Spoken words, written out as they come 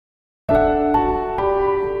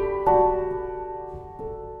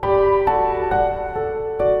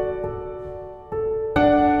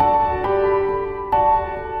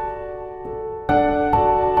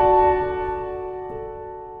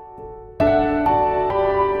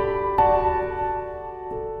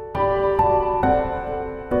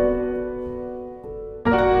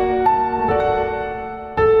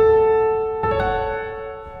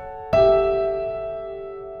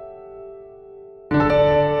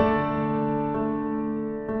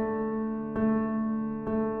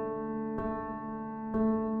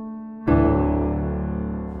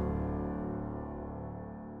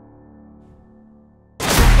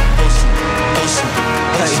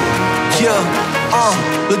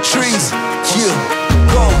Latrice, yeah,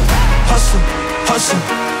 go, hustle, hustle,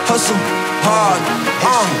 hustle, hard,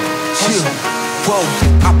 yeah, whoa,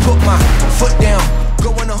 I put my foot down,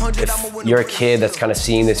 going 100. If you're a kid that's kind of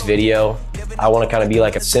seeing this video, I want to kind of be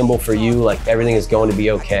like a symbol for you, like everything is going to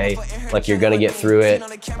be okay, like you're going to get through it.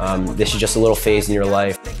 This is just a little phase in your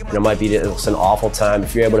life, and it might be just an awful time.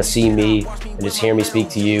 If you're able to see me and just hear me speak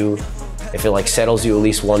to you, if it like settles you at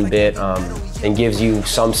least one bit and gives you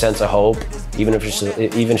some sense of hope, even if it's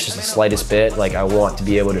just the slightest bit, like I want to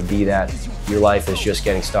be able to be that. Your life is just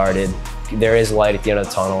getting started. There is light at the end of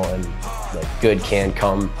the tunnel, and like good can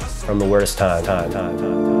come from the worst time.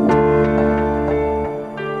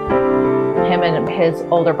 Him and his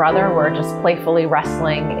older brother were just playfully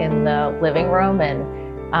wrestling in the living room, and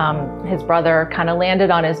his brother kind of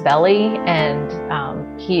landed on his belly, and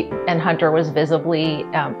Hunter was visibly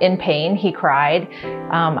in pain. He cried.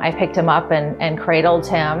 I picked him up and cradled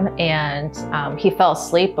him, and he fell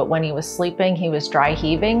asleep, but when he was sleeping, he was dry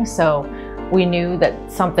heaving, so we knew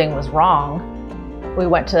that something was wrong. We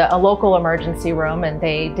went to a local emergency room and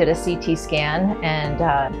they did a CT scan, and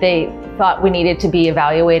they thought we needed to be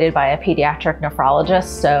evaluated by a pediatric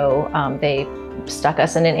nephrologist, so they stuck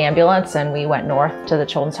us in an ambulance and we went north to the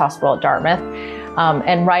Children's Hospital at Dartmouth.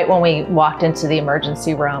 And right when we walked into the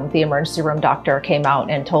emergency room doctor came out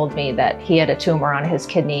and told me that he had a tumor on his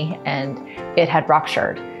kidney and it had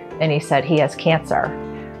ruptured, and he said he has cancer.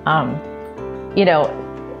 You know,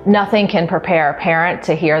 nothing can prepare a parent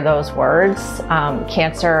to hear those words.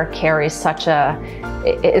 Cancer carries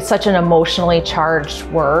it's such an emotionally charged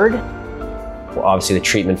word. Well, obviously the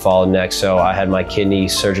treatment followed next, so I had my kidney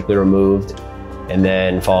surgically removed, and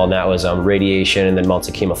then following that was radiation and then months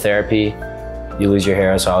of chemotherapy. You lose your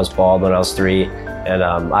hair, so I was bald when I was 3, and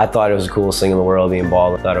I thought it was the coolest thing in the world being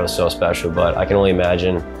bald. I thought it was so special, but I can only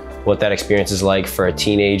imagine what that experience is like for a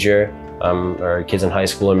teenager, or kids in high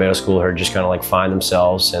school or middle school who are just kind of like find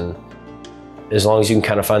themselves. And as long as you can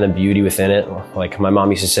kind of find the beauty within it, like my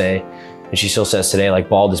mom used to say, and she still says today, like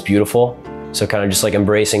bald is beautiful. So kind of just like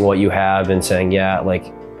embracing what you have and saying, yeah,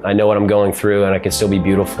 like I know what I'm going through and I can still be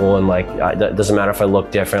beautiful, and like it doesn't matter if I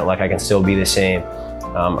look different, like I can still be the same.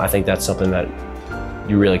 I think that's something that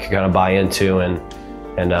you really could kind of buy into, and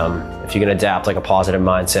if you can adapt like a positive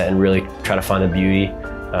mindset and really try to find the beauty,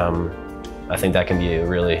 I think that can be a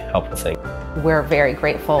really helpful thing. We're very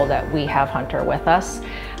grateful that we have Hunter with us.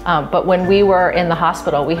 But when we were in the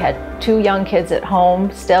hospital, we had 2 young kids at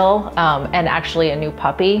home still, and actually a new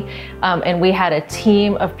puppy. And we had a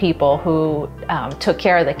team of people who took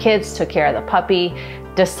care of the kids, took care of the puppy,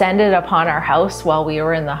 descended upon our house while we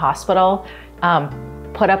were in the hospital,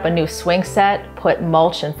 put up a new swing set, put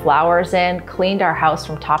mulch and flowers in, cleaned our house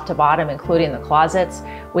from top to bottom, including the closets.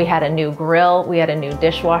 We had a new grill, we had a new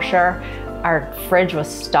dishwasher. Our fridge was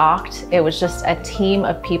stocked. It was just a team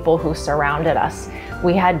of people who surrounded us.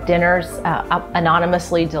 We had dinners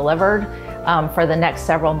anonymously delivered for the next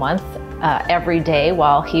several months, every day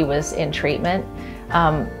while he was in treatment.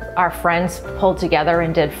 Our friends pulled together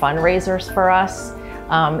and did fundraisers for us.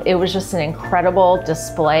 It was just an incredible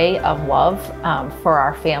display of love for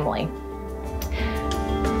our family.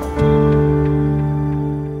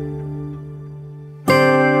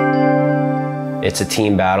 It's a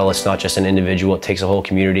team battle. It's not just an individual. It takes a whole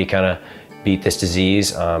community to kind of beat this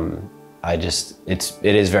disease. It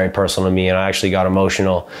is very personal to me, and I actually got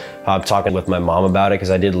emotional talking with my mom about it, because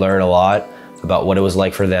I did learn a lot about what it was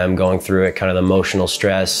like for them going through it, kind of the emotional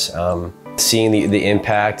stress, seeing the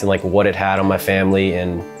impact and like what it had on my family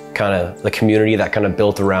and kind of the community that kind of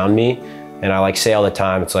built around me. And I like say all the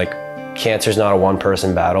time, it's like cancer's not a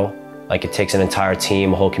one-person battle. Like it takes an entire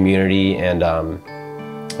team, a whole community, and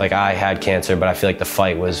like I had cancer, but I feel like the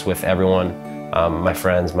fight was with everyone, my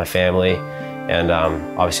friends, my family, and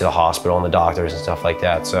obviously the hospital and the doctors and stuff like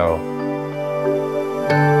that. So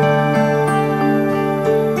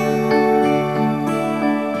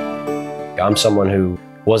I'm someone who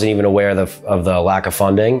wasn't even aware of the lack of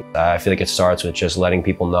funding. I feel like it starts with just letting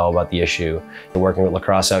people know about the issue. Working with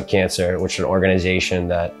Lacrosse Out Cancer, which is an organization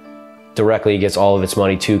that directly gets all of its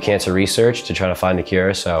money to cancer research to try to find a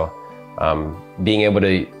cure. So being able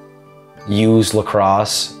to use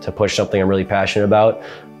lacrosse to push something I'm really passionate about,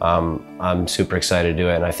 I'm super excited to do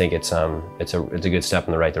it, and I think it's a good step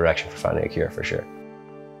in the right direction for finding a cure for sure.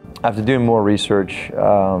 After doing more research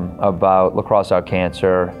about Lacrosse Out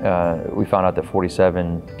Cancer, we found out that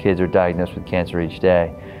 47 kids are diagnosed with cancer each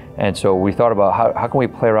day. And so we thought about how can we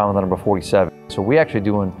play around with the number 47. So we actually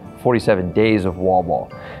doing 47 days of wall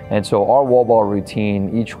ball. And so our wall ball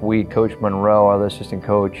routine, each week, Coach Monroe, our assistant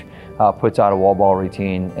coach, puts out a wall ball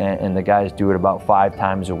routine, and the guys do it about 5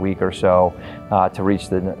 times a week or so to reach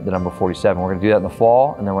the number 47. We're going to do that in the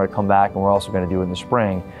fall, and then we're going to come back and we're also going to do it in the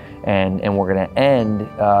spring. And we're going to end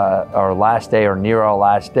our last day or near our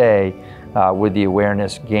last day with the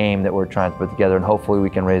awareness game that we're trying to put together, and hopefully we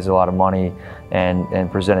can raise a lot of money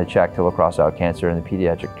and present a check to Lacrosse Out Cancer and the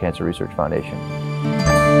Pediatric Cancer Research Foundation.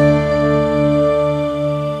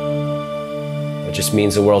 It just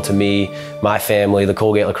means the world to me, my family, the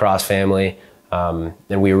Colgate Lacrosse family, and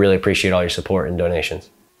we really appreciate all your support and donations.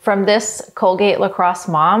 From this Colgate Lacrosse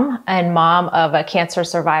mom and mom of a cancer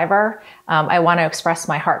survivor, I want to express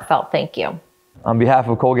my heartfelt thank you. On behalf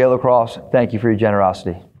of Colgate Lacrosse, thank you for your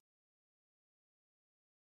generosity.